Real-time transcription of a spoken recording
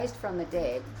raised from the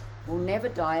dead, will never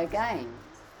die again.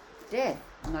 Death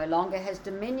no longer has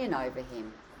dominion over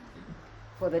him.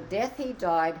 For the death he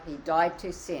died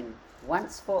to sin,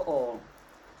 once for all.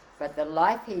 But the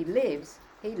life he lives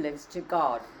to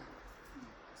God.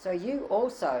 So you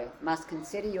also must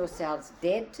consider yourselves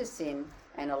dead to sin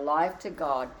and alive to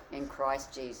God in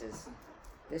Christ Jesus.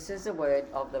 This is the word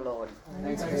of the Lord.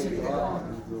 Thanks be to God.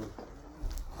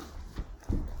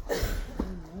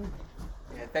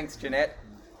 Yeah, thanks, Jeanette.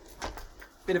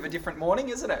 Bit of a different morning,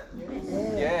 isn't it?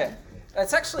 Yeah.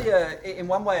 It's actually, in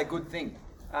one way, a good thing.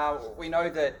 We know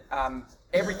that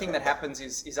everything that happens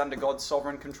is under God's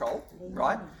sovereign control,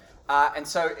 right? And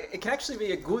so it can actually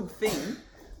be a good thing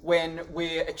when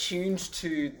we're attuned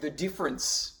to the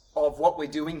difference of what we're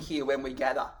doing here when we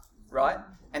gather, right?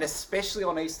 And especially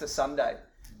on Easter Sunday.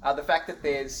 The fact that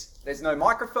there's no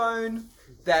microphone,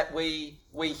 that we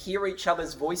hear each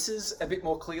other's voices a bit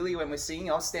more clearly when we're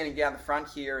singing. I was standing down the front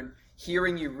here and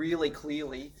hearing you really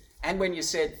clearly. And when you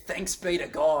said, thanks be to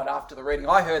God after the reading,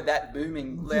 I heard that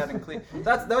booming loud and clear.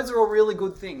 Those are all really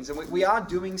good things. And we are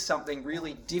doing something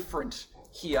really different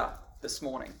here this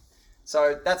morning.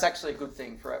 So that's actually a good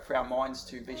thing for our minds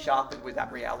to be sharpened with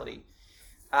that reality.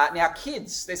 Now,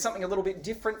 kids, there's something a little bit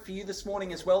different for you this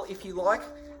morning as well, if you like.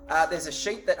 There's a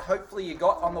sheet that hopefully you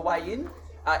got on the way in.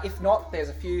 If not, there's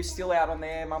a few still out on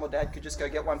there. Mum or Dad could just go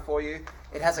get one for you.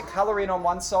 It has a colour in on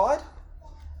one side,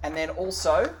 and then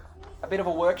also a bit of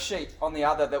a worksheet on the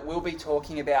other that we'll be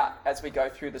talking about as we go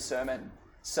through the sermon.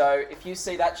 So if you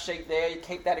see that sheet there, you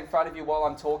keep that in front of you while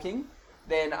I'm talking,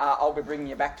 then I'll be bringing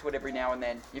you back to it every now and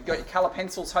then. You've got your colour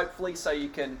pencils, hopefully, so you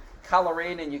can colour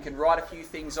in and you can write a few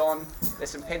things on. There's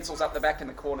some pencils up the back in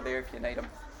the corner there if you need them.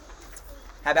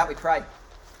 How about we pray?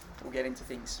 We'll get into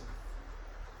things.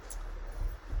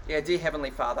 Yeah, dear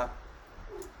Heavenly Father,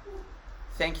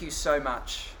 thank you so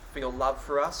much for your love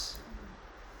for us,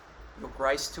 your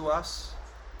grace to us,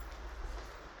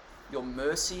 your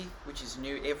mercy, which is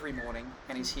new every morning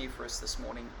and is here for us this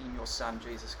morning in your Son,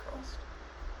 Jesus Christ.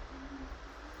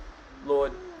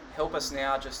 Lord, help us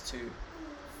now just to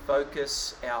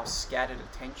focus our scattered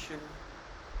attention,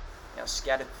 our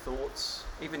scattered thoughts,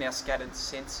 even our scattered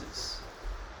senses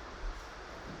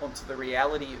onto the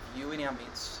reality of you in our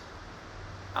midst,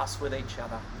 us with each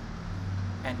other,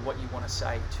 and what you want to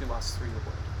say to us through your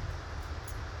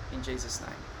word. In Jesus'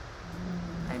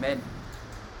 name, amen.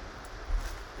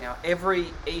 Now, every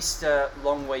Easter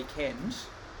long weekend,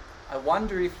 I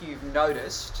wonder if you've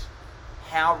noticed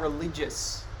how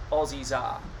religious Aussies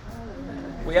are.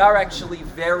 We are actually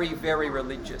very, very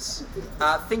religious.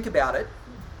 Think about it.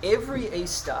 Every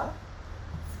Easter,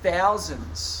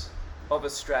 thousands of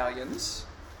Australians,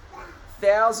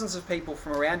 thousands of people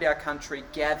from around our country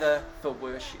gather for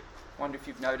worship. I wonder if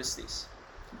you've noticed this.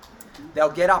 They'll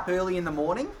get up early in the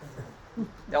morning.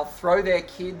 They'll throw their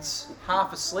kids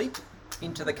half asleep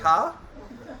into the car.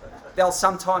 They'll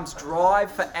sometimes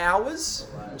drive for hours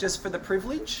just for the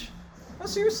privilege. Oh,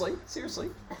 seriously.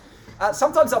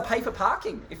 Sometimes they'll pay for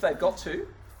parking if they've got to.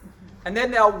 And then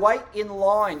they'll wait in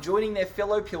line, joining their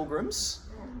fellow pilgrims,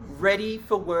 ready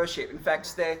for worship. In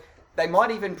fact, they might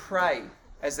even pray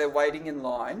as they're waiting in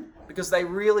line because they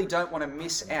really don't want to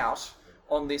miss out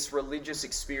on this religious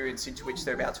experience into which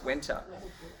they're about to enter.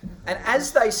 And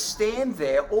as they stand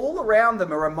there, all around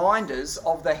them are reminders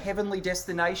of the heavenly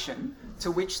destination to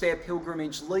which their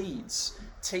pilgrimage leads.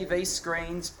 TV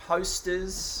screens,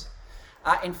 posters.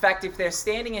 In fact, if they're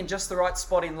standing in just the right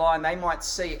spot in line, they might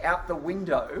see out the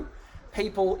window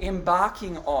people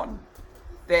embarking on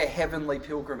their heavenly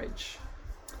pilgrimage.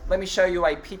 Let me show you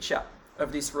a picture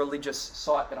of this religious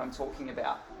site that I'm talking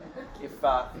about. If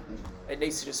it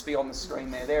needs to just be on the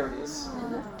screen there. There it is.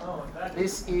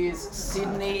 This is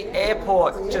Sydney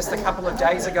Airport just a couple of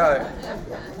days ago.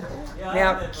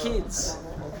 Now, kids,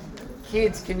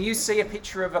 can you see a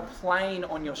picture of a plane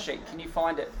on your sheet? Can you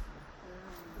find it?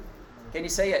 Can you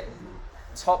see it?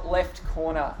 Top left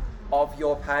corner of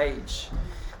your page.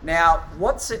 Now,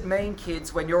 what's it mean,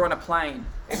 kids, when you're on a plane?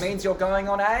 It means you're going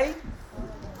on a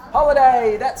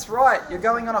holiday. That's right. You're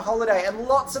going on a holiday. And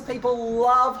lots of people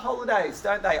love holidays,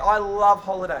 don't they? I love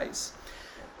holidays.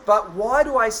 But why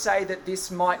do I say that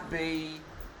this might be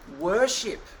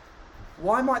worship?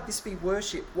 Why might this be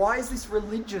worship? Why is this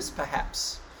religious,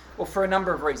 perhaps? Well, for a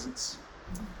number of reasons.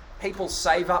 People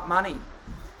save up money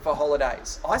for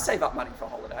holidays. I save up money for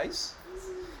holidays.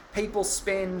 People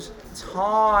spend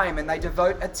time and they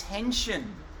devote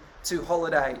attention to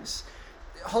holidays.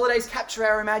 Holidays capture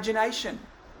our imagination.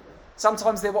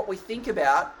 Sometimes they're what we think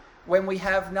about when we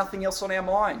have nothing else on our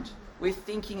mind. We're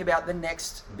thinking about the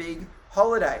next big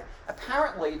holiday.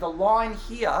 Apparently, the line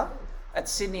here at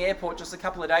Sydney Airport just a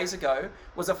couple of days ago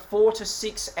was a 4 to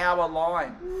 6 hour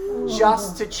line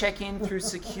just to check in through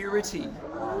security.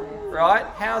 Right?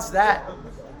 How's that?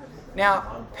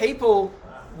 Now, people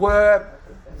were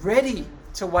ready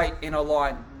to wait in a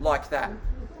line like that.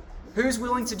 Who's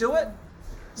willing to do it?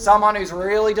 Someone who's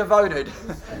really devoted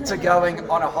to going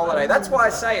on a holiday. That's why I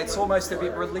say it's almost a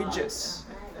bit religious.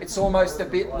 It's almost a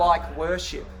bit like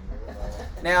worship.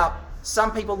 Now,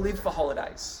 some people live for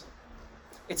holidays.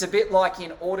 It's a bit like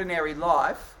in ordinary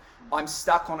life, I'm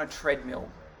stuck on a treadmill,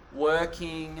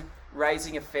 working,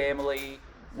 raising a family,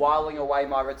 whiling away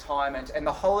my retirement, and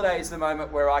the holiday is the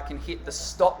moment where I can hit the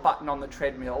stop button on the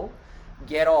treadmill,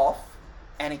 get off,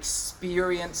 and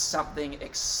experience something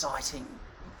exciting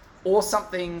or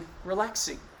something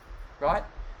relaxing, right?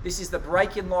 This is the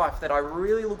break in life that I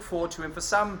really look forward to, and for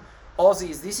some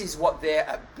Aussies, this is what they're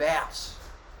about.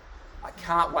 I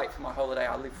can't wait for my holiday,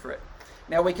 I live for it.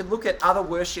 Now, we could look at other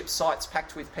worship sites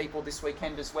packed with people this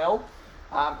weekend as well.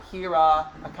 Here are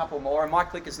a couple more, and my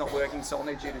clicker's not working, so I'll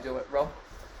need you to do it, Rob.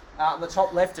 On the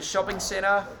top left, a shopping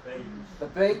centre, the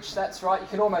beach, that's right. You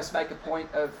could almost make a point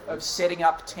of setting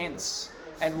up tents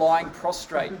and lying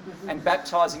prostrate and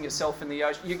baptising yourself in the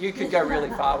ocean. You could go really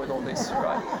far with all this,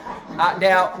 right?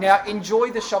 Now,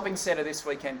 enjoy the shopping centre this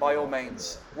weekend, by all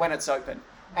means, when it's open.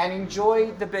 And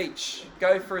enjoy the beach.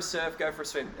 Go for a surf, go for a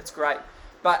swim. It's great.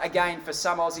 But again, for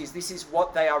some Aussies, this is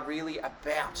what they are really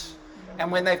about.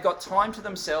 And when they've got time to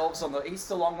themselves on the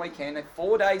Easter long weekend, and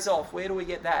 4 days off, where do we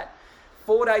get that?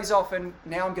 4 days off, and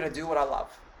now I'm going to do what I love.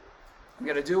 I'm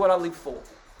going to do what I live for.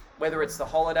 Whether it's the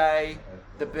holiday,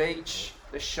 the beach,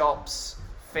 the shops,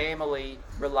 family,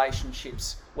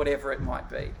 relationships, whatever it might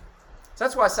be. So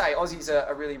that's why I say Aussies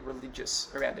are really religious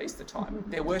around Easter time.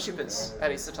 They're worshippers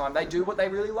at Easter time. They do what they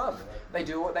really love. They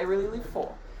do what they really live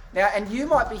for. Now, and you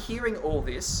might be hearing all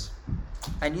this,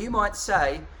 and you might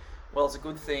say, well, it's a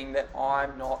good thing that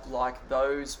I'm not like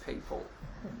those people.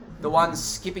 The ones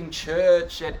skipping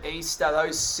church at Easter,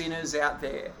 those sinners out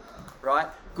there, right?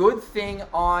 Good thing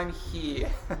I'm here.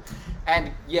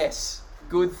 And yes,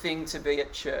 good thing to be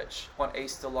at church on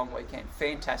Easter long weekend.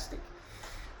 Fantastic.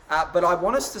 But I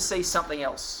want us to see something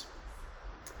else.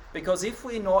 Because if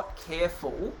we're not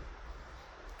careful,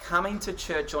 coming to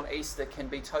church on Easter can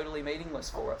be totally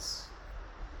meaningless for us.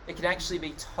 It can actually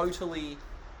be totally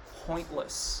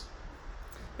pointless.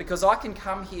 Because I can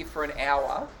come here for an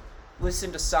hour,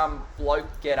 listen to some bloke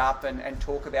get up and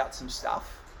talk about some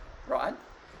stuff, right?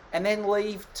 And then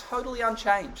leave totally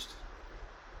unchanged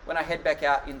when I head back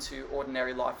out into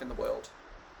ordinary life in the world.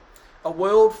 A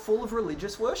world full of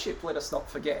religious worship, let us not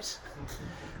forget.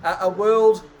 A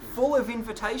world full of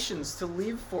invitations to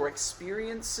live for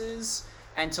experiences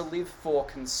and to live for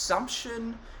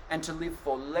consumption and to live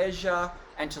for leisure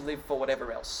and to live for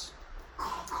whatever else.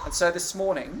 And so this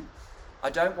morning, I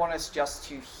don't want us just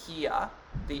to hear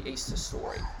the Easter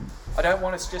story. I don't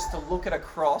want us just to look at a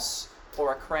cross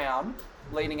or a crown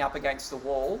leaning up against the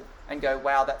wall and go,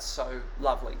 wow, that's so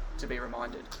lovely to be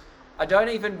reminded. I don't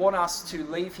even want us to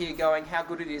leave here going, how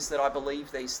good it is that I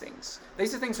believe these things.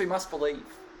 These are things we must believe.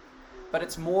 But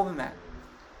it's more than that.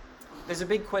 There's a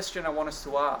big question I want us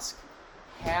to ask.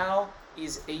 How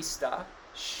is Easter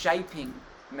shaping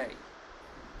me?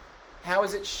 How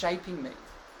is it shaping me?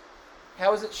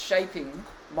 How is it shaping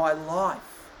my life?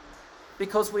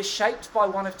 Because we're shaped by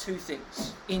one of two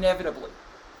things, inevitably.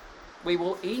 We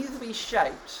will either be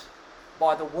shaped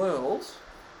by the world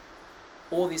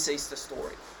or this Easter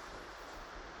story.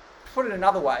 To put it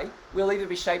another way, we'll either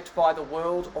be shaped by the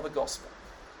world or the gospel.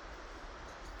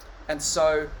 And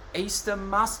so Easter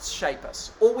must shape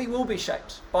us, or we will be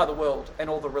shaped by the world and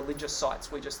all the religious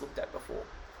sites we just looked at before.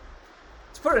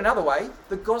 To put it another way,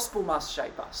 the gospel must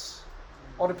shape us.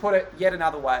 Or to put it yet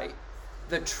another way,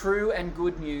 the true and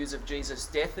good news of Jesus'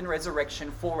 death and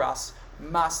resurrection for us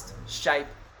must shape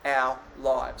our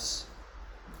lives.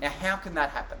 Now, how can that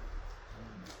happen?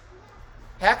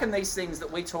 How can these things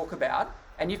that we talk about,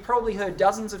 and you've probably heard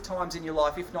dozens of times in your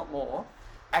life, if not more,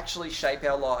 actually shape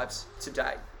our lives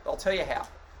today? I'll tell you how.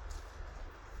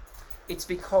 It's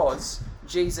because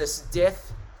Jesus'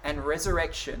 death and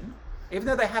resurrection, even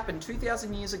though they happened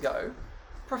 2,000 years ago,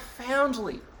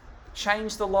 profoundly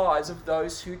changed the lives of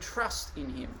those who trust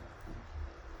in him.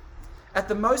 At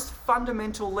the most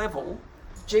fundamental level,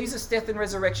 Jesus' death and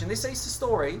resurrection, this Easter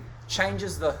story,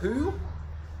 changes the who,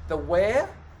 the where,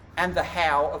 and the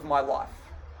how of my life.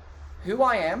 Who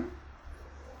I am,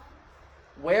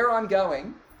 where I'm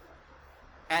going,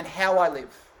 and how I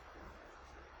live.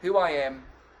 Who I am,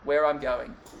 where I'm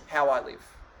going, how I live.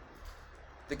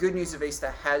 The good news of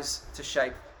Easter has to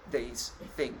shape these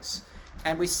things.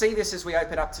 And we see this as we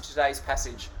open up to today's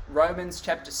passage. Romans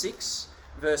chapter 6,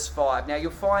 verse 5. Now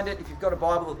you'll find it, if you've got a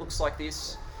Bible that looks like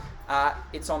this,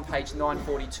 it's on page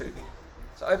 942.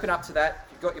 So open up to that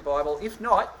if you've got your Bible. If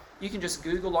not, you can just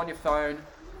Google on your phone,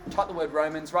 type the word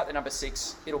Romans, write the number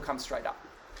 6, it'll come straight up.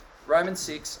 Romans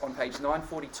 6 on page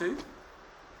 942.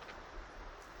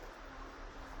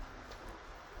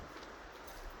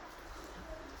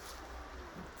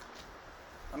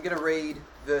 I'm going to read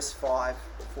verse 5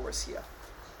 for us here.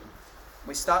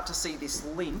 We start to see this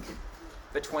link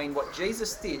between what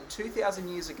Jesus did 2,000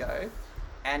 years ago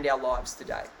and our lives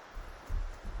today.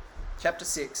 Chapter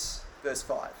 6, verse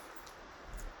 5.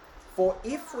 For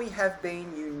if we have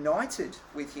been united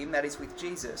with him, that is with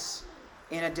Jesus,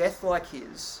 in a death like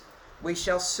his, we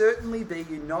shall certainly be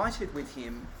united with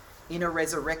him in a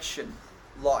resurrection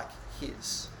like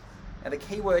his. And the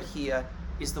key word here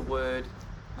is the word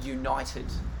united.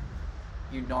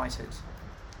 United.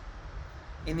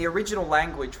 In the original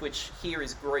language, which here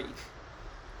is Greek,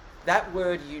 that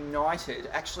word united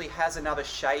actually has another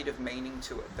shade of meaning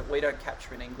to it that we don't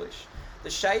capture in English. The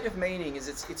shade of meaning is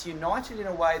it's united in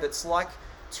a way that's like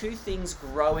two things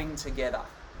growing together.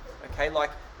 Okay, like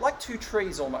two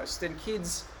trees almost. And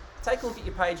kids, take a look at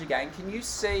your page again. Can you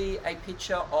see a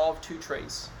picture of two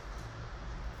trees?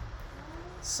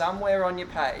 Somewhere on your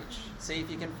page. See if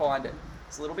you can find it.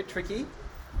 It's a little bit tricky.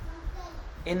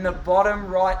 In the bottom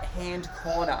right hand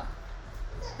corner,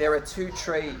 there are two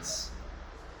trees.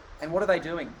 And what are they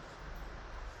doing?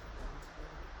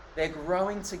 They're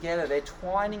growing together. They're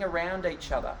twining around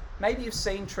each other. Maybe you've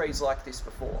seen trees like this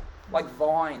before, like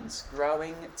vines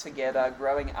growing together,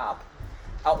 growing up,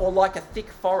 or like a thick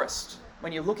forest.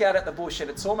 When you look out at the bush and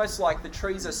it's almost like the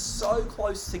trees are so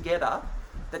close together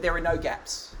that there are no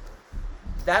gaps.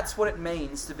 That's what it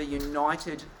means to be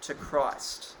united to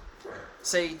Christ.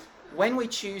 See, when we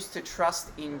choose to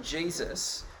trust in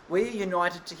Jesus, we are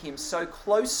united to him so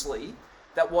closely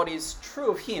that what is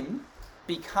true of him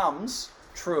becomes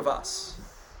true of us.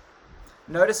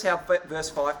 Notice how verse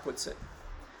 5 puts it.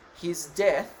 His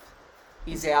death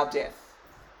is our death.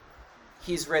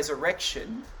 His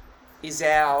resurrection is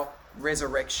our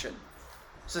resurrection.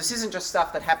 So this isn't just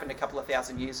stuff that happened a couple of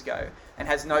thousand years ago and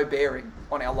has no bearing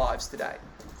on our lives today.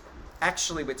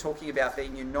 Actually, we're talking about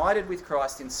being united with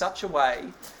Christ in such a way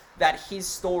that his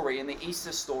story and the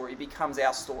Easter story becomes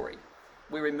our story.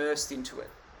 We're immersed into it.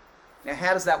 Now,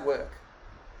 how does that work?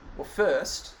 Well,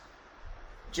 first,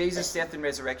 Jesus' death and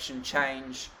resurrection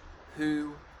change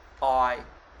who I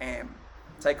am.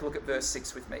 Take a look at verse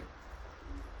 6 with me.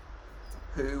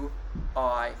 Who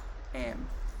I am.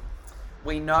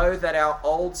 We know that our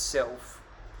old self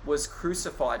was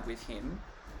crucified with him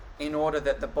in order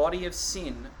that the body of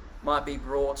sin might be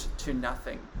brought to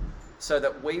nothing, so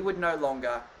that we would no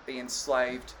longer be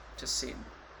enslaved to sin.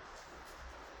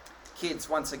 Kids,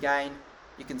 once again,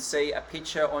 you can see a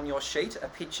picture on your sheet, a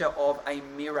picture of a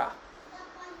mirror.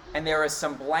 And there are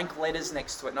some blank letters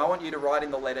next to it. And I want you to write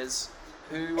in the letters,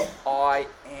 who I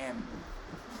am.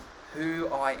 Who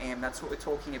I am. That's what we're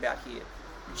talking about here.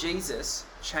 Jesus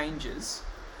changes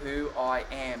who I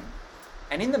am.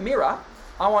 And in the mirror,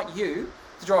 I want you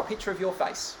to draw a picture of your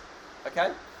face.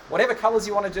 Okay? Whatever colours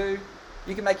you want to do,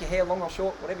 you can make your hair long or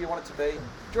short, whatever you want it to be.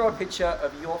 Draw a picture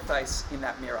of your face in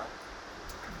that mirror.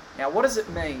 Now, what does it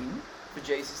mean for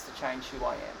Jesus to change who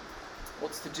I am? Well,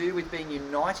 it's to do with being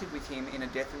united with him in a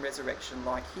death and resurrection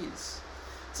like his.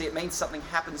 See, it means something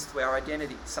happens to our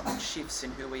identity, something shifts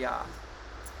in who we are.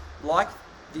 Like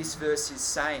this verse is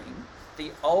saying,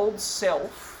 the old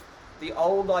self, the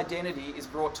old identity is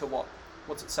brought to what?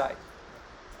 What's it say?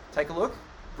 Take a look.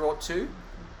 Brought to?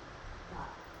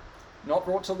 Not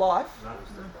brought to life.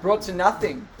 Brought to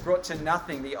nothing. Brought to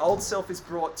nothing. The old self is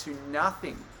brought to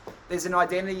nothing. There's an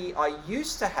identity I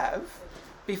used to have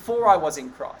before I was in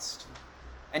Christ.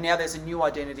 And now there's a new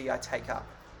identity I take up.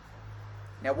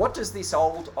 Now, what does this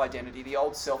old identity, the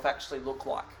old self, actually look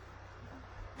like?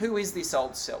 Who is this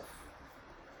old self?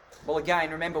 Well,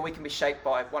 again, remember, we can be shaped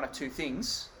by one of two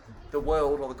things, the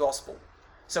world or the gospel.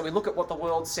 So we look at what the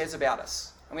world says about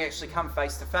us, and we actually come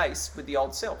face to face with the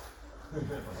old self.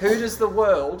 Who does the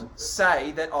world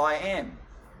say that I am?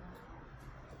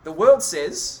 The world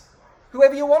says,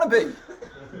 whoever you want to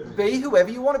be. Be whoever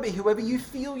you want to be, whoever you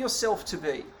feel yourself to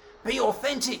be. Be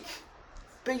authentic.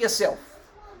 Be yourself.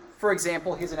 For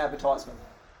example, here's an advertisement.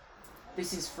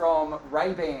 This is from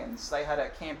Ray-Bans. They had a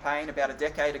campaign about a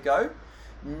decade ago.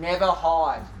 Never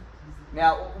hide.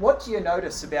 Now, what do you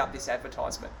notice about this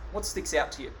advertisement? What sticks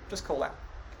out to you? Just call out.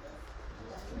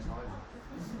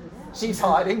 She's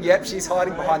hiding. Yep, she's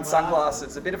hiding behind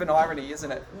sunglasses. A bit of an irony, isn't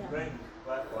it?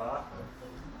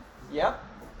 Yep.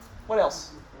 What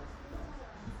else?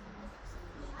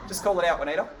 Just call it out,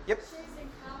 Juanita. Yep. She's in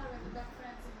colour and the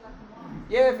background's in black and white.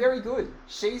 Yeah, very good.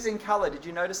 She's in colour. Did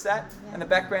you notice that? And the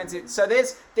background's in. So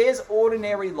there's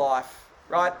ordinary life,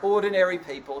 right? Ordinary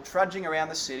people trudging around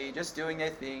the city, just doing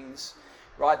their things,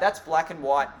 right? That's black and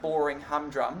white, boring,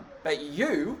 humdrum. But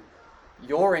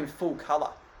you're in full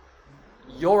colour.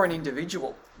 You're an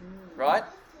individual, right?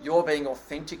 You're being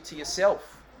authentic to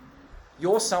yourself.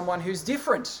 You're someone who's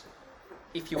different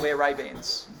if you wear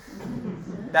Ray-Bans.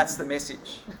 That's the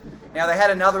message. Now, they had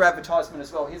another advertisement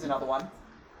as well. Here's another one.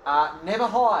 Never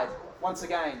hide, once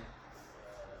again.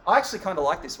 I actually kind of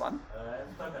like this one.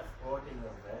 It's not a sporting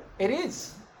event. It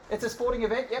is. It's a sporting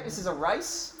event. Yep, this is a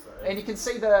race. And you can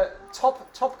see the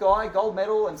top guy, gold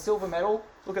medal and silver medal.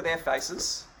 Look at their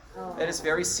faces. That is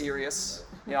very serious.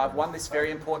 You know, I've won this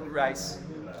very important race.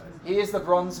 Here's the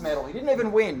bronze medal. He didn't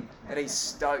even win, but he's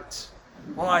stoked.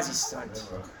 Why is he stoked?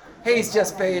 He's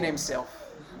just being himself.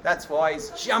 That's why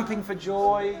he's jumping for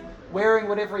joy, wearing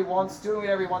whatever he wants, doing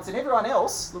whatever he wants. And everyone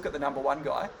else, look at the number one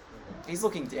guy, he's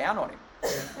looking down on him.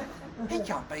 He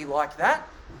can't be like that.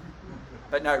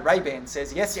 But no, Ray-Ban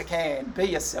says, yes, you can. Be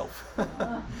yourself.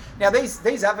 Now,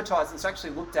 these advertisements are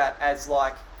actually looked at as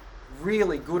like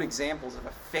really good examples of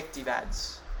effective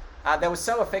ads. They were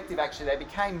so effective, actually, they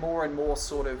became more and more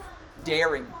sort of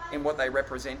daring in what they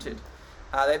represented.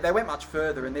 They went much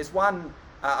further, and there's one,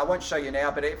 I won't show you now,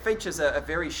 but it features a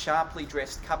very sharply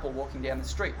dressed couple walking down the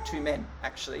street, two men,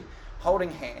 actually,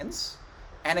 holding hands.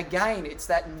 And again, it's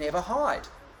that never hide,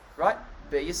 right?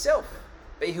 Be yourself.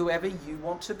 Be whoever you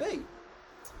want to be.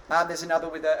 There's another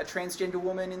with a transgender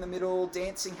woman in the middle,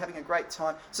 dancing, having a great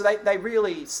time. So they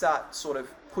really start sort of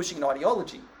pushing an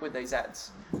ideology with these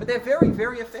ads. But they're very,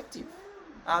 very effective.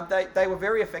 They were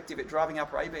very effective at driving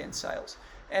up Ray-Ban sales.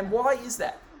 And why is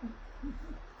that?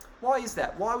 Why is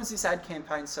that? Why was this ad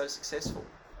campaign so successful?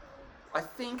 I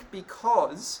think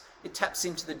because it taps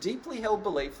into the deeply held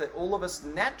belief that all of us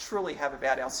naturally have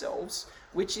about ourselves,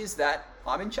 which is that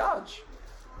I'm in charge.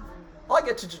 I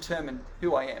get to determine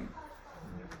who I am.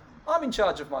 I'm in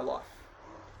charge of my life.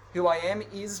 Who I am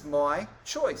is my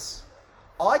choice.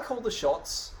 I call the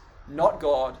shots, not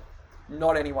God,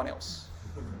 not anyone else.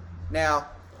 Now,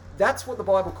 that's what the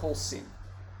Bible calls sin.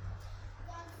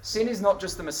 Sin is not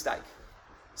just a mistake.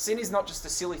 Sin is not just a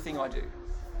silly thing I do.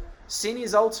 Sin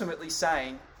is ultimately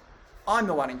saying, I'm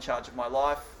the one in charge of my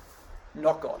life,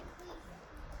 not God.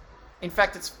 In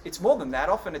fact, it's more than that.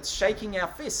 Often it's shaking our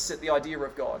fists at the idea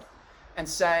of God and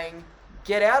saying,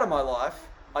 get out of my life,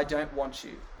 I don't want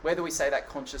you. Whether we say that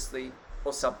consciously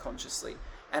or subconsciously.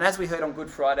 And as we heard on Good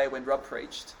Friday when Rob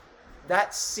preached,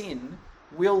 that sin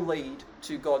will lead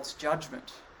to God's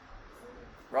judgment.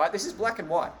 Right? This is black and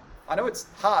white. I know it's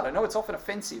hard. I know it's often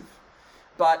offensive.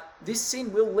 But this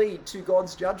sin will lead to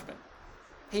God's judgment.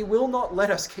 He will not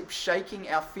let us keep shaking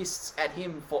our fists at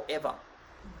him forever.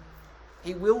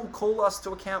 He will call us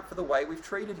to account for the way we've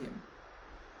treated him.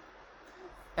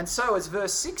 And so, as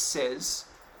verse 6 says,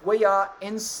 we are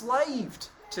enslaved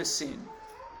to sin.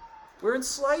 We're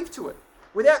enslaved to it.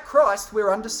 Without Christ,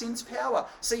 we're under sin's power.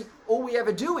 See, all we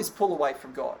ever do is pull away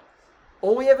from God.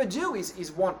 All we ever do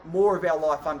is want more of our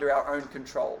life under our own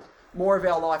control, more of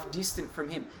our life distant from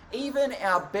him. Even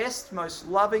our best, most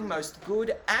loving, most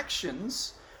good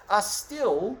actions are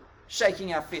still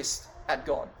shaking our fist at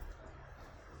God.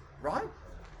 Right?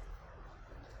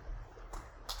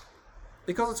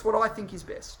 Because it's what I think is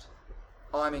best.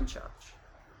 I'm in charge.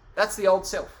 That's the old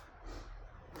self.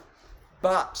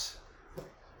 But,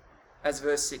 as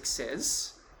verse 6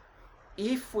 says,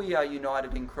 if we are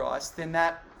united in Christ, then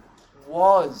that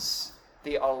was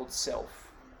the old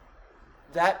self.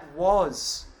 That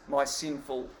was my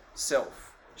sinful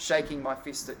self, shaking my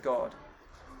fist at God.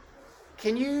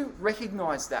 Can you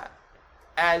recognize that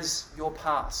as your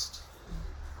past?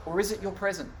 Or is it your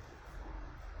present?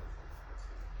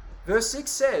 Verse 6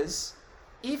 says,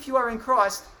 if you are in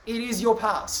Christ, it is your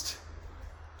past.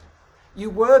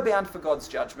 You were bound for God's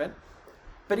judgment,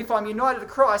 but if I'm united to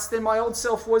Christ, then my old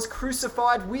self was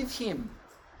crucified with him.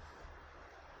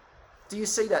 Do you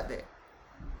see that there?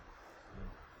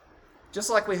 Just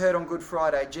like we heard on Good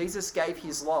Friday, Jesus gave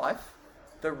his life,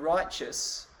 the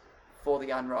righteous for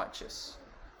the unrighteous,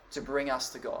 to bring us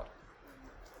to God.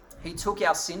 He took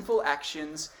our sinful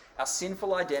actions, our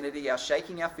sinful identity, our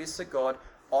shaking our fists at God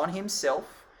on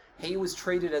himself. He was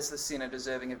treated as the sinner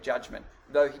deserving of judgment,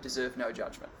 though he deserved no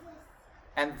judgment.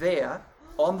 And there,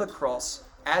 on the cross,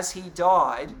 as he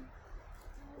died,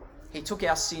 he took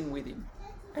our sin with him,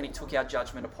 and he took our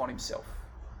judgment upon himself.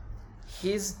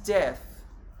 His death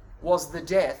was the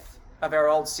death of our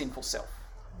old sinful self.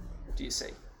 Do you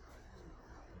see?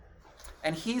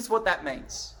 And here's what that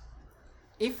means.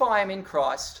 If I am in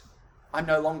Christ, I'm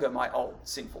no longer my old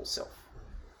sinful self.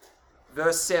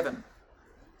 Verse 7.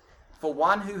 For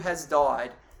one who has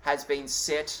died has been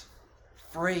set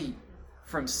free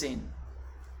from sin.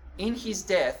 In his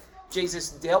death, Jesus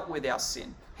dealt with our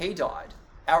sin. He died.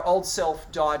 Our old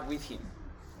self died with him.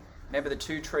 Remember the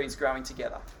two trees growing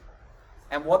together.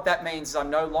 And what that means is I'm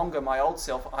no longer my old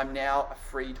self. I'm now a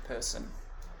freed person.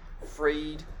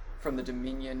 Freed from the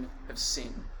dominion of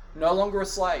sin. No longer a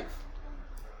slave.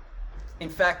 In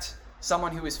fact,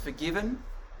 someone who is forgiven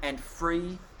and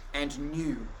free and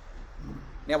new.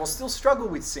 Now, we'll still struggle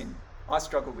with sin. I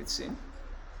struggle with sin.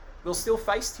 We'll still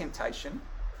face temptation.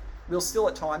 We'll still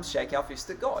at times shake our fist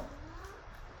at God.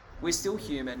 We're still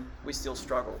human. We still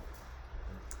struggle.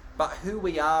 But who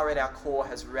we are at our core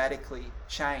has radically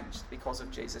changed because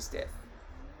of Jesus' death.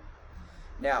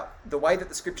 Now, the way that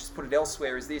the scriptures put it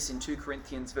elsewhere is this in 2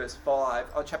 Corinthians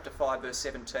chapter 5, verse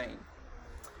 17.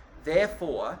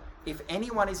 Therefore, if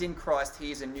anyone is in Christ,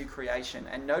 he is a new creation.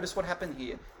 And notice what happens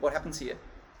here.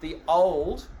 The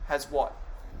old has what?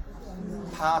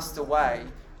 Passed away,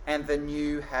 and the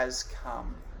new has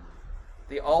come.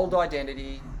 The old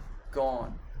identity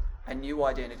gone, a new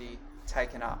identity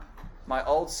taken up. My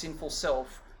old sinful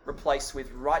self replaced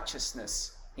with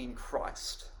righteousness in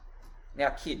Christ. Now,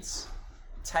 kids,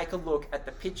 take a look at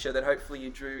the picture that hopefully you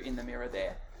drew in the mirror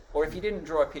there. Or if you didn't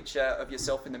draw a picture of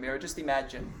yourself in the mirror, just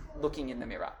imagine looking in the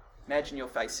mirror. Imagine your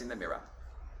face in the mirror.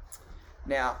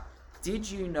 Now, did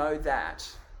you know that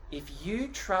if you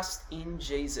trust in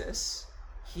Jesus,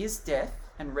 his death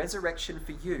and resurrection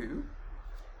for you,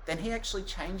 then he actually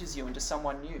changes you into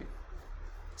someone new?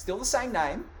 Still the same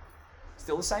name,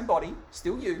 still the same body,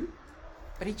 still you,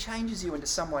 but he changes you into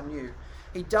someone new.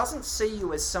 He doesn't see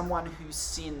you as someone who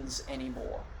sins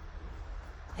anymore.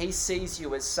 He sees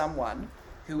you as someone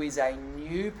who is a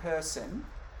new person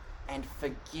and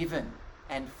forgiven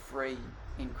and free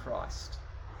in Christ.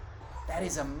 That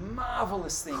is a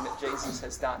marvelous thing that Jesus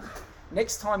has done.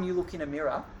 Next time you look in a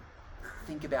mirror,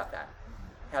 think about that.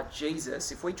 How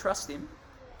Jesus, if we trust him,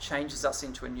 changes us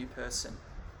into a new person.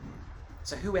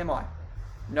 So who am I?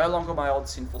 No longer my old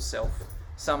sinful self.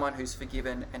 Someone who's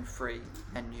forgiven and free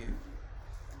and new.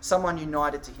 Someone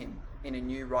united to him in a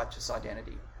new righteous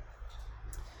identity.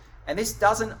 And this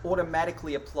doesn't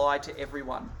automatically apply to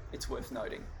everyone, it's worth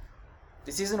noting.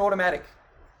 This isn't automatic.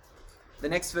 The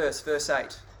next verse, verse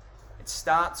 8, it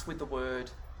starts with the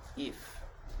word if.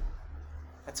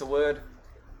 That's a word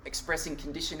expressing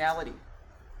conditionality.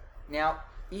 Now,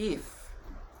 if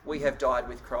we have died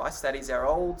with Christ, that is our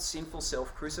old sinful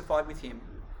self crucified with him,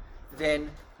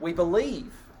 then we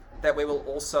believe that we will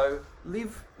also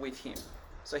live with him.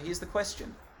 So here's the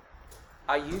question.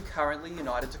 Are you currently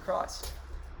united to Christ?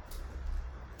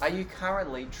 Are you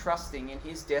currently trusting in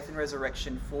his death and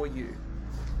resurrection for you?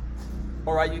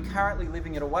 Or are you currently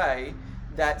living in a way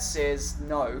that says,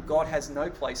 no, God has no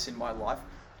place in my life.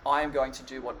 I am going to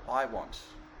do what I want?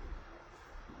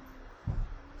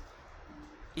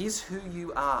 Is who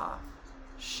you are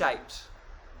shaped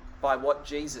by what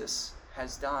Jesus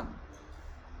has done?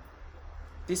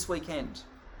 This weekend,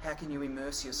 how can you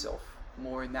immerse yourself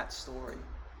more in that story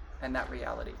and that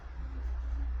reality?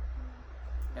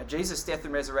 Now, Jesus' death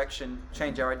and resurrection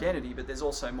change our identity, but there's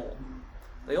also more.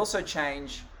 They also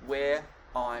change where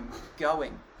I'm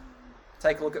going.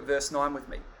 Take a look at verse 9 with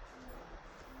me.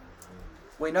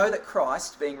 We know that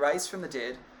Christ, being raised from the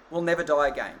dead, will never die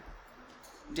again.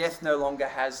 Death no longer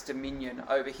has dominion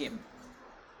over him.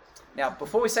 Now,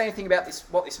 before we say anything about this,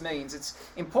 what this means, it's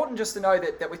important just to know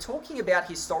that we're talking about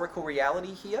historical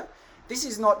reality here. This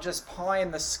is not just pie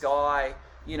in the sky.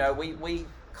 You know, we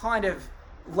kind of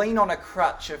lean on a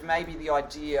crutch of maybe the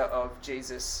idea of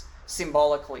Jesus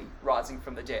symbolically rising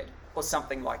from the dead or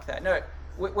something like that. No,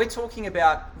 we're talking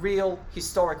about real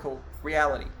historical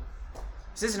reality.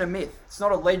 This isn't a myth. It's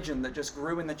not a legend that just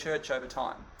grew in the church over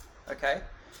time. Okay?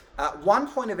 One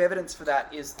point of evidence for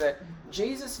that is that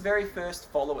Jesus' very first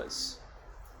followers,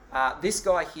 this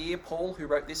guy here, Paul, who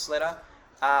wrote this letter,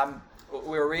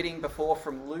 we were reading before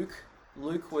from Luke.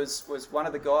 Luke was one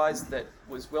of the guys that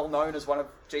was well known as one of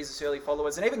Jesus' early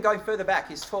followers. And even going further back,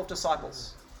 his 12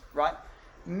 disciples, right?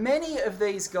 Many of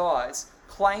these guys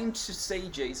claimed to see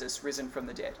Jesus risen from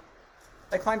the dead.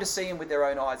 They claimed to see him with their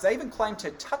own eyes. They even claimed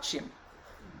to touch him,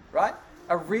 right?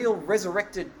 A real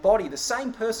resurrected body, the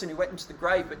same person who went into the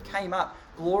grave but came up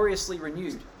gloriously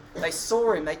renewed. They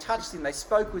saw him, they touched him, they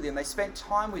spoke with him, they spent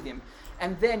time with him.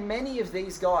 And then many of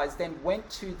these guys then went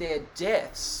to their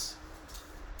deaths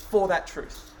for that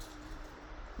truth.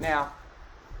 Now,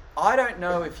 I don't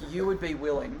know if you would be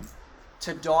willing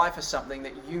to die for something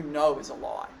that you know is a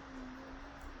lie.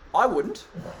 I wouldn't.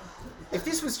 If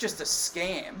this was just a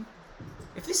scam,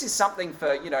 if this is something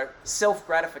for,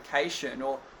 self-gratification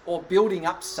or building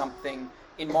up something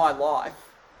in my life,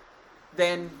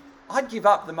 then I'd give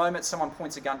up the moment someone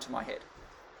points a gun to my head.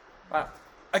 Right?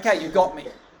 Okay, you got me.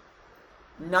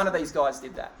 None of these guys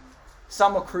did that.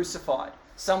 Some were crucified.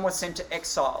 Some were sent to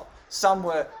exile. Some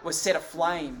were set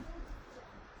aflame.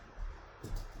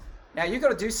 Now, you've got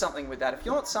to do something with that. If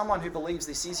you're not someone who believes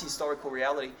this is historical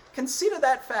reality, consider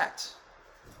that fact.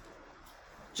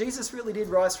 Jesus really did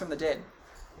rise from the dead.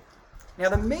 Now,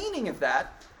 the meaning of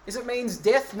that is it means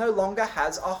death no longer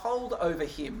has a hold over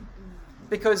him.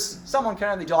 Because someone can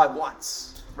only die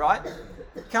once, right?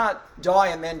 You can't die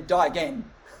and then die again.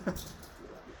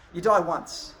 You die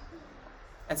once.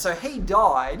 And so he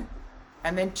died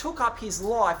and then took up his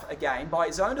life again by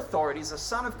his own authority as the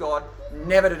Son of God,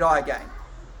 never to die again.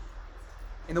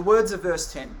 In the words of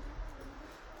verse 10,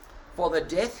 for the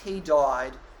death he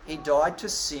died to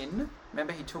sin.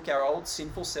 Remember, he took our old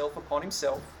sinful self upon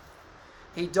himself.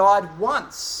 He died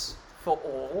once for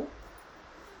all,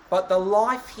 but the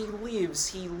life he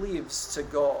lives to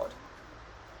God.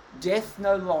 Death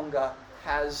no longer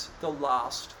has the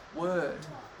last word.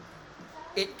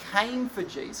 It came for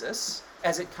Jesus,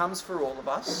 as it comes for all of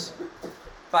us,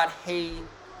 but he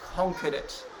conquered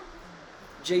it.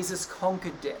 Jesus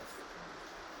conquered death.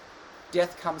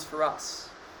 Death comes for us,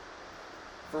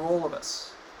 for all of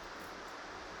us.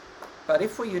 But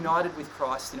if we're united with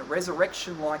Christ in a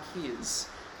resurrection like his,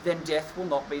 then death will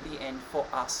not be the end for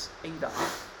us either.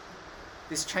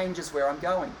 This changes where I'm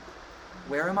going.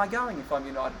 Where am I going if I'm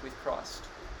united with Christ?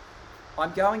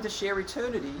 I'm going to share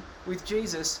eternity with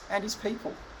Jesus and his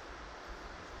people.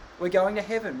 We're going to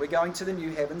heaven. We're going to the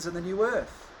new heavens and the new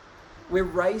earth. We're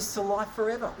raised to life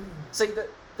forever. See,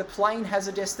 the plane has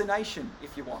a destination,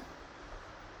 if you want.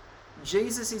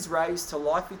 Jesus is raised to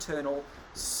life eternal,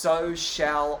 so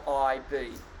shall I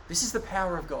be. This is the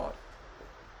power of God.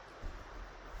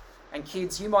 And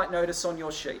kids, you might notice on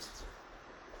your sheet,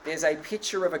 there's a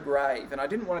picture of a grave, and I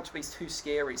didn't want it to be too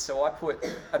scary, so I put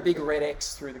a big red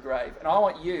X through the grave. And I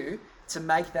want you to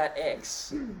make that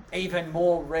X even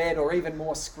more red or even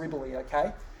more scribbly,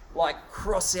 okay? Like,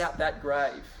 cross out that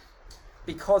grave.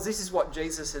 Because this is what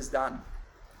Jesus has done.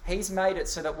 He's made it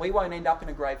so that we won't end up in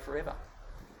a grave forever.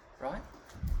 Right?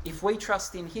 If we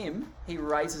trust in him, he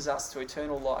raises us to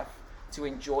eternal life to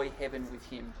enjoy heaven with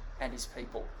him and his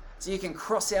people. So you can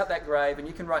cross out that grave and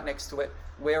you can write next to it,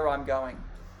 where I'm going.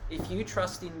 If you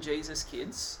trust in Jesus,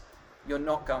 kids, you're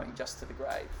not going just to the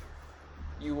grave.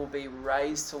 You will be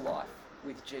raised to life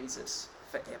with Jesus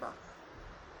forever.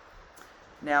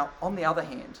 Now, on the other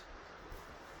hand,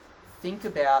 think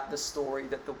about the story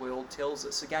that the world tells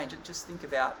us. Again, just think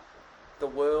about the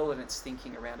world and its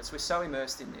thinking around us. We're so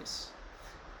immersed in this.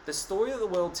 The story that the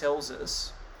world tells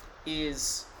us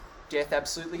is death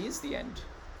absolutely is the end.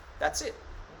 That's it.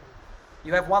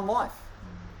 You have one life.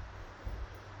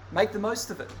 Make the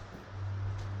most of it.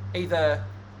 Either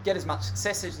get as much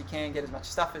success as you can, get as much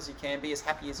stuff as you can, be as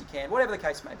happy as you can, whatever the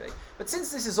case may be. But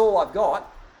since this is all I've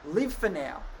got, live for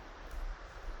now.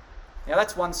 Now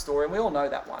that's one story, and we all know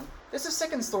that one. There's a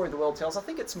second story the world tells. I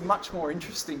think it's much more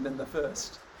interesting than the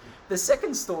first. The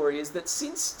second story is that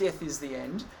since death is the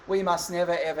end, we must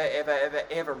never, ever, ever, ever,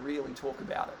 ever really talk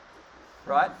about it.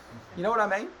 Right? You know what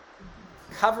I mean?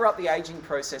 Cover up the aging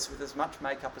process with as much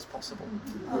makeup as possible.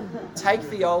 Take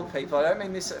the old people, I don't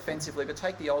mean this offensively, but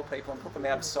take the old people and put them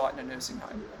out of sight in a nursing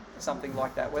home. Something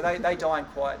like that, where they die in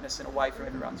quietness and away from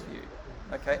everyone's view.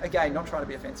 Okay? Again, not trying to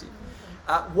be offensive.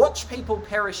 Watch people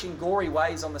perish in gory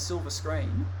ways on the silver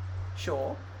screen,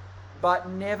 sure, but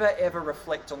never ever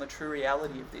reflect on the true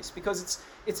reality of this, because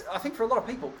it's I think for a lot of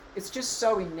people it's just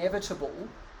so inevitable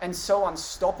and so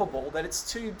unstoppable that it's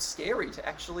too scary to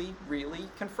actually really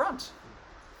confront.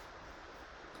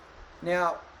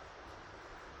 Now,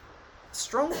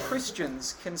 strong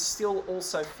Christians can still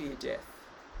also fear death.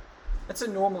 That's a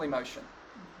normal emotion.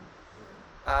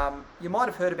 You might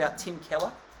have heard about Tim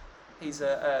Keller. He's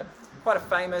quite a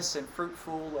famous and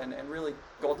fruitful and really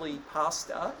godly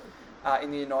pastor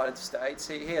in the United States.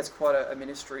 He has quite a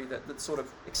ministry that sort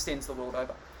of extends the world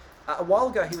over. A while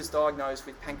ago, he was diagnosed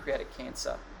with pancreatic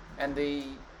cancer, and the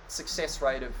success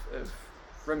rate of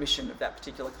remission of that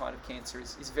particular kind of cancer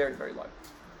is very, very low.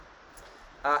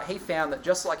 He found that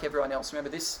just like everyone else,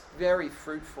 remember this very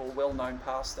fruitful, well-known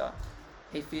pastor,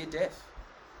 he feared death.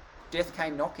 Death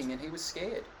came knocking and he was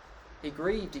scared. He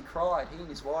grieved, he cried, he and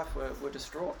his wife were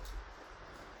distraught.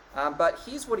 But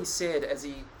here's what he said as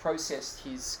he processed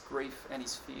his grief and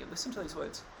his fear. Listen to these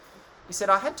words. He said,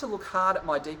 "I had to look hard at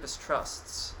my deepest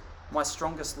trusts, my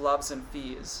strongest loves and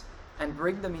fears, and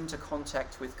bring them into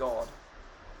contact with God.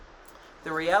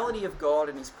 The reality of God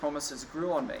and his promises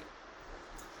grew on me.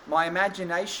 my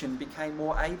imagination became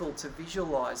more able to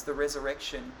visualize the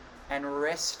resurrection and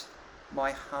rest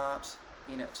my heart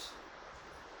in it.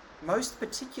 Most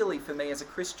particularly for me as a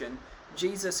Christian,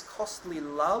 Jesus' costly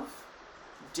love,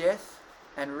 death,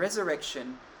 and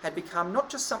resurrection had become not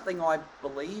just something I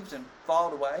believed and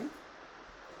filed away,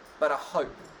 but a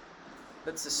hope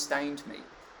that sustained me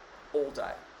all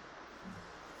day.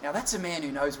 Now that's a man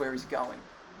who knows where he's going.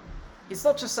 It's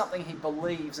not just something he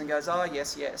believes and goes, oh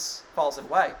yes, yes, files it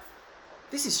away.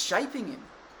 This is shaping him.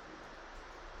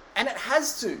 And it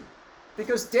has to,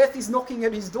 because death is knocking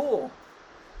at his door.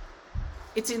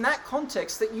 It's in that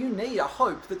context that you need a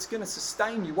hope that's going to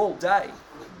sustain you all day.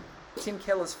 Tim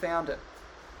Keller's found it.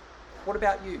 What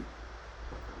about you?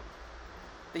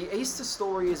 The Easter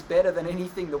story is better than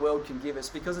anything the world can give us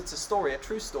because it's a story, a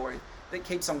true story, that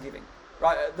keeps on giving.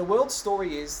 Right? The world's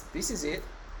story is, this is it,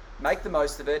 make the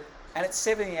most of it, and it's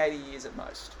 70, 80 years at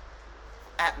most.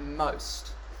 At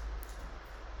most.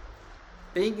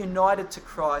 Being united to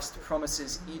Christ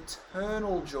promises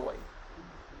eternal joy.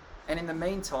 And in the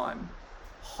meantime,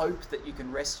 hope that you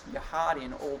can rest your heart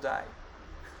in all day.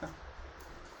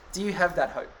 Do you have that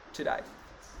hope today?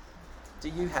 Do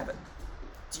you have it?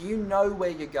 Do you know where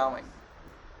you're going?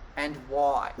 And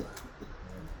why?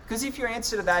 Because if your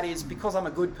answer to that is because I'm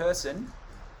a good person,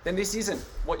 then this isn't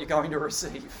what you're going to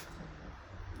receive.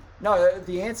 No,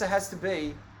 the answer has to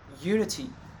be unity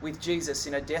with Jesus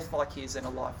in a death like his and a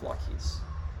life like his.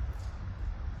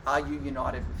 Are you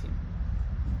united with him?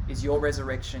 Is your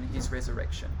resurrection his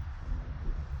resurrection?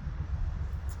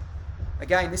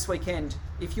 Again, this weekend,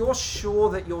 if you're sure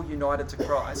that you're united to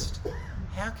Christ,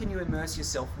 how can you immerse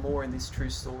yourself more in this true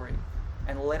story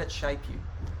and let it shape you?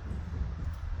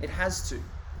 It has to. It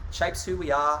shapes who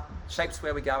we are, shapes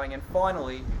where we're going, and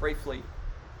finally, briefly,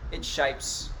 it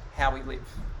shapes how we live.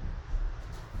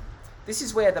 This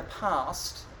is where the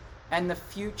past and the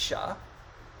future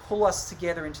pull us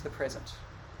together into the present.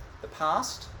 The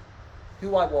past,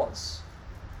 who I was,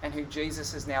 and who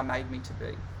Jesus has now made me to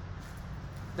be.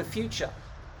 The future,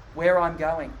 where I'm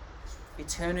going,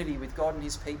 eternity with God and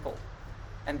his people.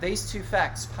 And these two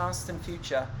facts, past and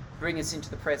future, bring us into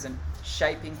the present,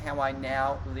 shaping how I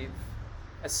now live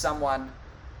as someone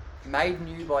made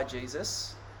new by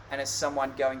Jesus and as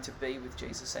someone going to be with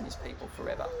Jesus and his people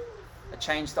forever. A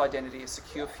changed identity, a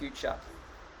secure future.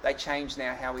 They change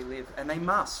now how we live, and they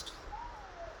must.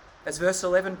 As verse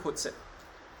 11 puts it,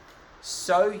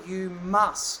 so you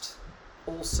must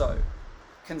also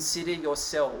consider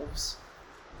yourselves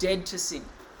dead to sin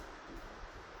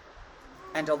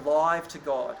and alive to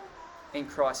God in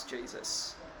Christ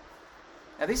Jesus.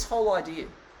 Now this whole idea,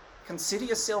 consider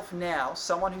yourself now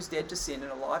someone who's dead to sin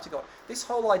and alive to God. This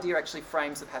whole idea actually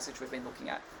frames the passage we've been looking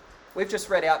at. We've just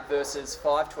read out verses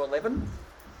 5 to 11,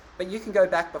 but you can go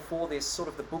back before this, sort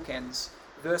of the bookends.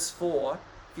 Verse 4,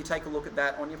 if you take a look at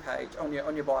that on your page, on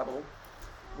your Bible,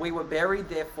 we were buried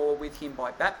therefore with him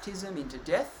by baptism into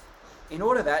death, in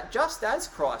order that, just as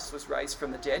Christ was raised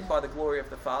from the dead by the glory of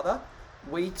the Father,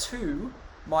 we too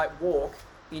might walk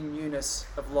in newness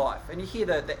of life. And you hear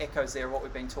the echoes there of what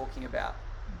we've been talking about.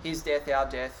 His death, our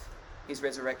death. His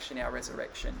resurrection, our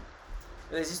resurrection.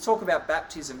 There's this talk about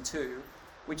baptism too,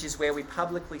 which is where we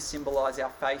publicly symbolise our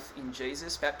faith in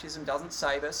Jesus. Baptism doesn't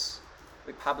save us.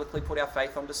 We publicly put our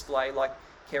faith on display like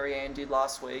Kerry Ann did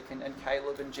last week and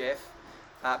Caleb and Jeff.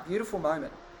 Beautiful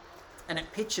moment. And it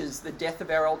pictures the death of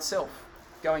our old self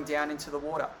going down into the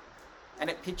water. And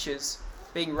it pictures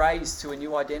being raised to a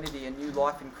new identity, a new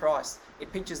life in Christ.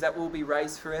 It pictures that we'll be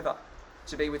raised forever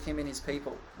to be with him and his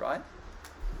people, right?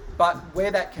 But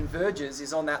where that converges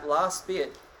is on that last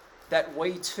bit, that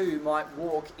we too might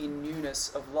walk in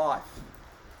newness of life.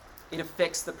 It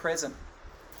affects the present.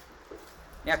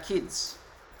 Now kids,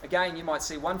 again you might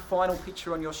see one final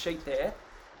picture on your sheet there,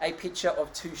 a picture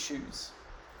of two shoes.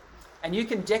 And you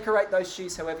can decorate those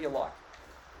shoes however you like.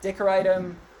 Decorate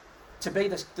them to be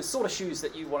the sort of shoes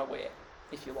that you want to wear,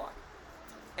 if you like.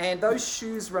 And those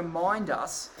shoes remind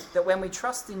us that when we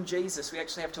trust in Jesus, we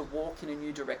actually have to walk in a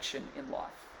new direction in life.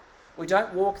 We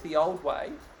don't walk the old way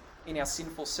in our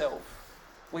sinful self.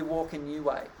 We walk a new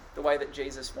way, the way that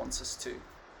Jesus wants us to.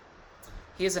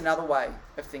 Here's another way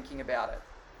of thinking about it.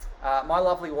 My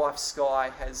lovely wife,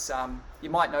 Sky, has, you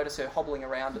might notice her hobbling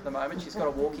around at the moment. She's got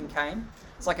a walking cane.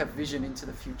 It's like a vision into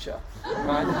the future,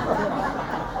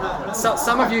 right? So,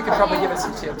 some of you could probably give us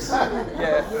some tips.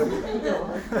 Yeah.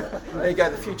 There you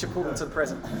go, the future pulled into the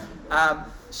present. I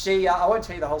won't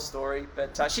tell you the whole story,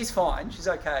 but she's fine. She's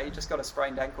okay, just got a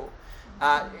sprained ankle.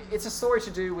 It's a story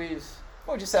to do with,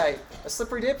 what would you say, a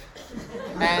slippery dip?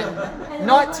 And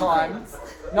nighttime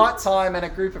and a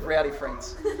group of rowdy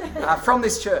friends from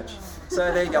this church. So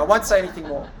there you go. I won't say anything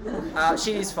more.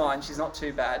 She is fine. She's not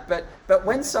too bad. But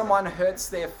when someone hurts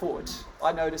their foot,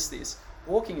 I notice this.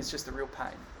 Walking is just a real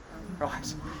pain,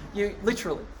 right? You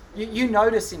literally, you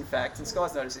notice, in fact, and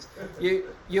Sky's noticed this,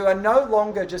 you are no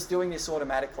longer just doing this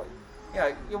automatically.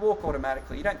 You walk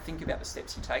automatically. You don't think about the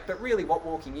steps you take. But really what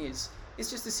walking is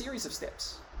just a series of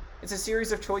steps. It's a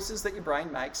series of choices that your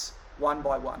brain makes one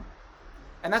by one.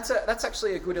 And that's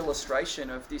actually a good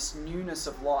illustration of this newness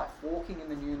of life, walking in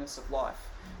the newness of life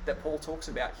that Paul talks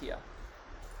about here.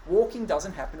 Walking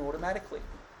doesn't happen automatically.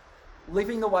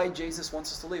 Living the way Jesus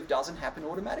wants us to live doesn't happen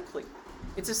automatically.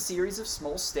 It's a series of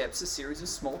small steps, a series of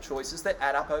small choices that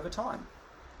add up over time.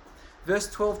 Verse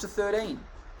 12 to 13,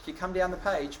 if you come down the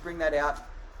page, bring that out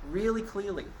really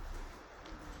clearly.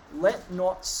 Let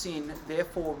not sin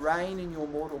therefore reign in your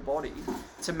mortal body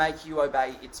to make you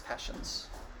obey its passions.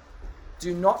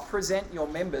 Do not present your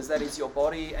members, that is your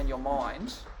body and your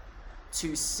mind,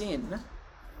 to sin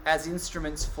as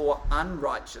instruments for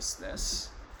unrighteousness,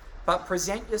 but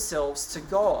present yourselves to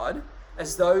God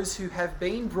as those who have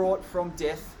been brought from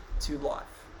death to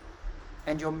life,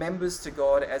 and your members to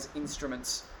God as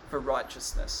instruments for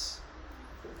righteousness.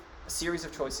 A series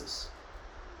of choices,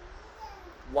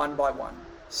 one by one,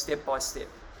 step by step.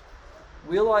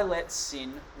 Will I let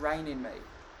sin reign in me?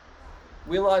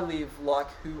 Will I live like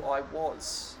who I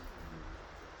was?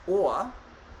 Or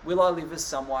will I live as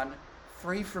someone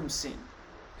free from sin,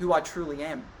 who I truly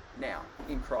am now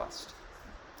in Christ?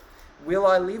 Will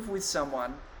I live with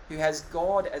someone who has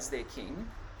God as their king,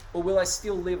 or will I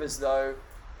still live as though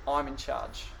I'm in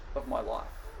charge of my life?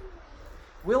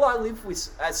 Will I live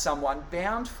as someone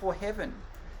bound for heaven,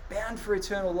 bound for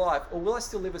eternal life, or will I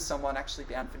still live as someone actually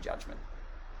bound for judgment?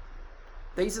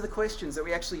 These are the questions that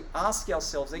we actually ask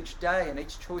ourselves each day and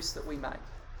each choice that we make.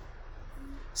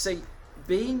 See,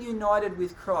 being united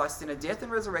with Christ in a death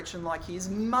and resurrection like his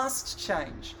must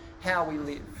change how we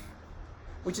live.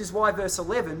 Which is why verse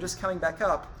 11, just coming back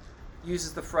up,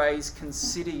 uses the phrase,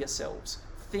 consider yourselves.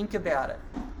 Think about it.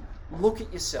 Look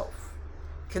at yourself.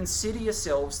 Consider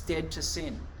yourselves dead to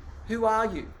sin. Who are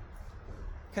you?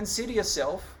 Consider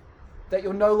yourself that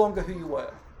you're no longer who you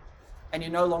were, and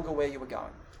you're no longer where you were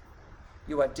going.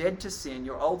 You are dead to sin,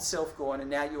 your old self gone, and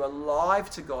now you are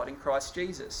alive to God in Christ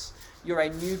Jesus. You're a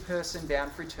new person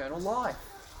bound for eternal life.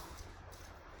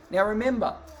 Now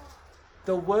remember,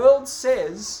 the world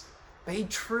says, be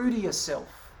true to yourself.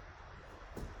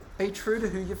 Be true to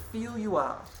who you feel you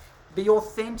are. Be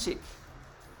authentic.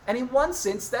 And in one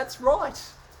sense, that's right.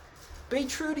 Be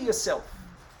true to yourself,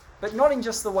 but not in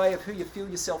just the way of who you feel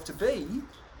yourself to be.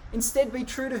 Instead, be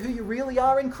true to who you really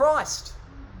are in Christ,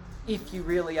 if you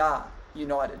really are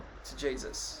united to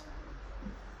Jesus.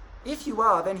 If you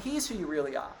are, then here's who you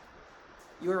really are.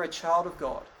 You are a child of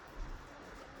God.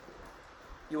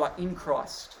 You are in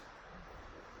Christ.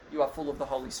 You are full of the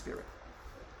Holy Spirit.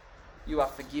 You are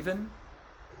forgiven,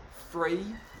 free,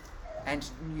 and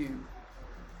new.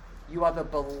 You are the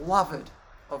beloved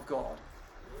of God,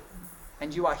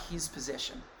 and you are his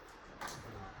possession,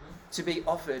 to be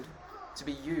offered, to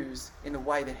be used in the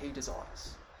way that he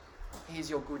desires. He is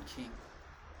your good king.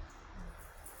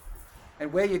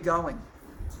 And where you're going,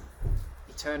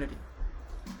 eternity.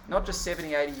 Not just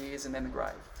 70, 80 years and then the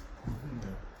grave,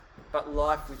 but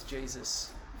life with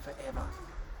Jesus forever.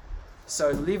 So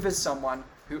live as someone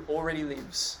who already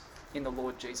lives in the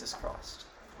Lord Jesus Christ.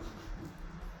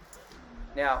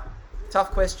 Now,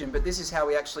 tough question, but this is how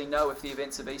we actually know if the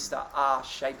events of Easter are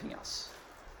shaping us.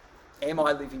 Am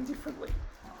I living differently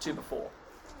to before?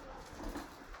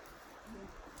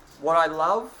 What I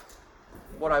love,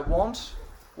 what I want,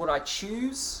 what I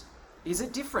choose, is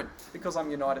it different because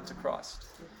I'm united to Christ?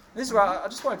 This is where I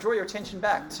just want to draw your attention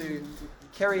back to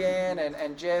Kerry Ann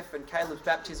and Jeff and Caleb's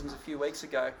baptisms a few weeks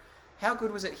ago. How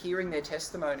good was it hearing their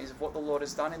testimonies of what the Lord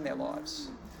has done in their lives?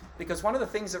 Because one of the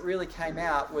things that really came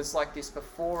out was like this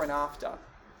before and after.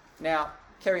 Now,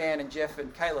 Kerry Ann and Jeff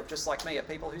and Caleb, just like me, are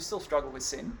people who still struggle with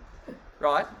sin,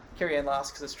 right? Kerry Ann laughs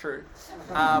because it's true.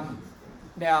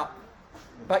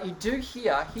 But you do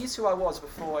hear, here's who I was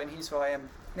before and here's who I am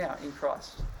now in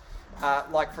Christ.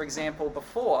 Like, for example,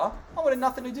 before, I wanted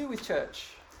nothing to do with church.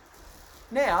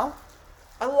 Now,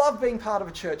 I love being part of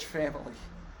a church family.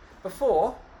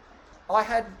 Before, I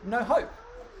had no hope,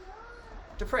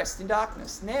 depressed in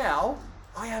darkness. Now,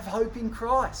 I have hope in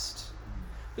Christ.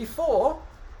 Before,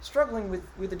 struggling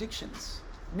with addictions.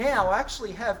 Now, I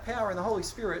actually have power in the Holy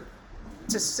Spirit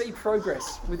to see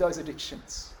progress with those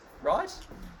addictions, right?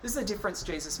 This is the difference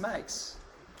Jesus makes.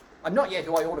 I'm not yet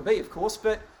who I ought to be, of course,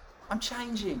 but I'm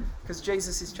changing because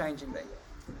Jesus is changing me.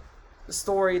 The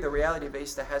story, the reality of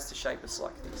Easter has to shape us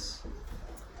like this.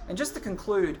 And just to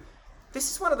conclude, This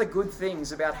is one of the good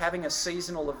things about having a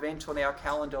seasonal event on our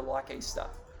calendar like Easter,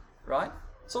 right?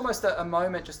 It's almost a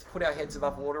moment just to put our heads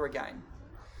above water again.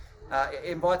 It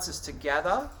invites us to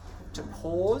gather, to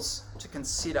pause, to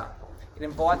consider. It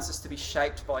invites us to be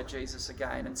shaped by Jesus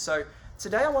again. And so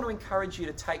today I want to encourage you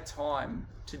to take time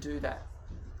to do that.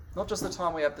 Not just the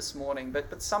time we have this morning,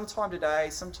 but sometime today,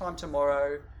 sometime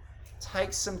tomorrow.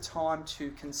 Take some time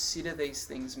to consider these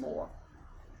things more.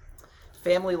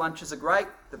 Family lunches are great,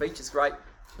 the beach is great,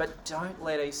 but don't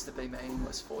let Easter be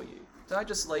meaningless for you. Don't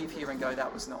just leave here and go,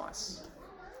 that was nice.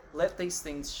 Let these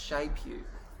things shape you.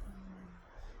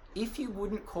 If you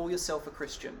wouldn't call yourself a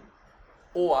Christian,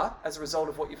 or as a result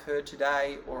of what you've heard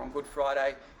today or on Good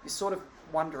Friday, you're sort of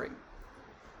wondering,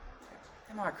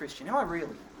 am I a Christian? Am I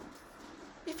really?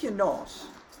 If you're not,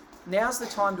 now's the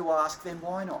time to ask, then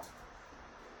why not?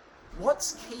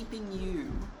 What's keeping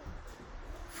you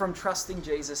from trusting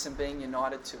Jesus and being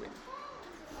united to him?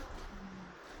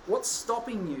 What's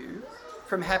stopping you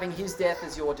from having his death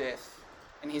as your death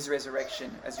and his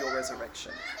resurrection as your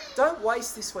resurrection? Don't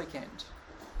waste this weekend.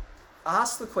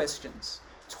 Ask the questions.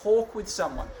 Talk with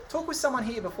someone. Talk with someone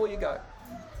here before you go.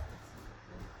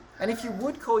 And if you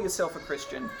would call yourself a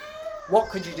Christian, what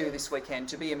could you do this weekend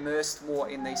to be immersed more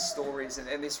in these stories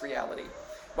and this reality?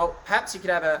 Well, perhaps you could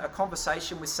have a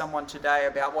conversation with someone today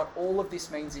about what all of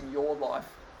this means in your life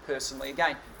personally.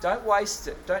 Again, don't waste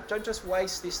it. Don't just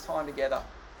waste this time together.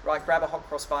 Right, grab a hot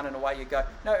cross bun and away you go.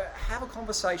 No, have a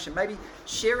conversation. Maybe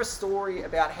share a story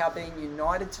about how being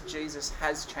united to Jesus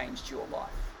has changed your life.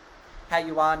 How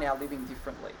you are now living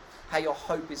differently. How your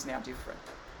hope is now different.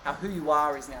 How who you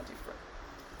are is now different.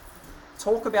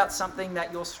 Talk about something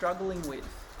that you're struggling with,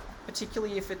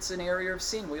 particularly if it's an area of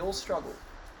sin. We all struggle.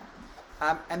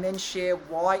 And then share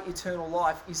why eternal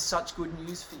life is such good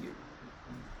news for you.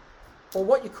 Or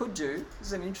what you could do, this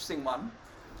is an interesting one,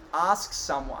 ask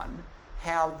someone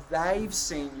how they've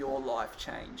seen your life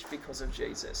change because of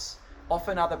Jesus.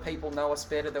 Often other people know us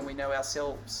better than we know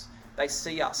ourselves. They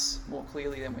see us more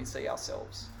clearly than we see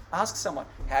ourselves. Ask someone,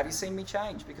 how have you seen me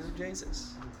change because of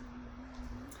Jesus?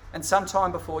 And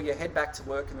sometime before you head back to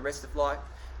work and the rest of life,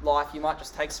 you might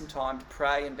just take some time to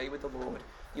pray and be with the Lord.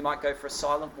 You might go for a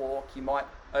silent walk. You might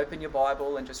open your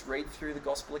Bible and just read through the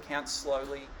gospel accounts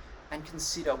slowly and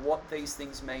consider what these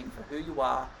things mean for who you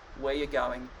are, where you're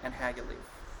going, and how you live.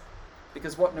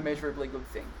 Because what an immeasurably good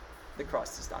thing that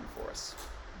Christ has done for us.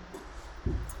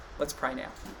 Let's pray now.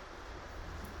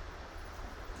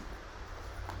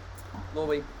 Lord,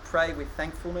 we pray with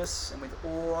thankfulness and with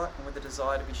awe and with a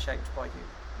desire to be shaped by you.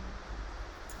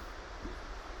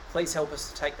 Please help us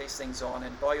to take these things on,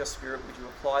 and by your Spirit would you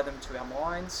apply them to our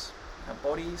minds, our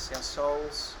bodies, our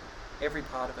souls, every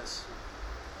part of us.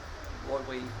 Lord,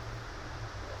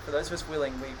 for those of us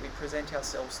willing, we present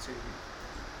ourselves to you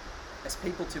as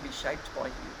people to be shaped by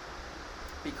you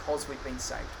because we've been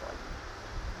saved by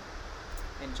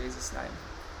you. In Jesus' name,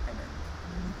 amen.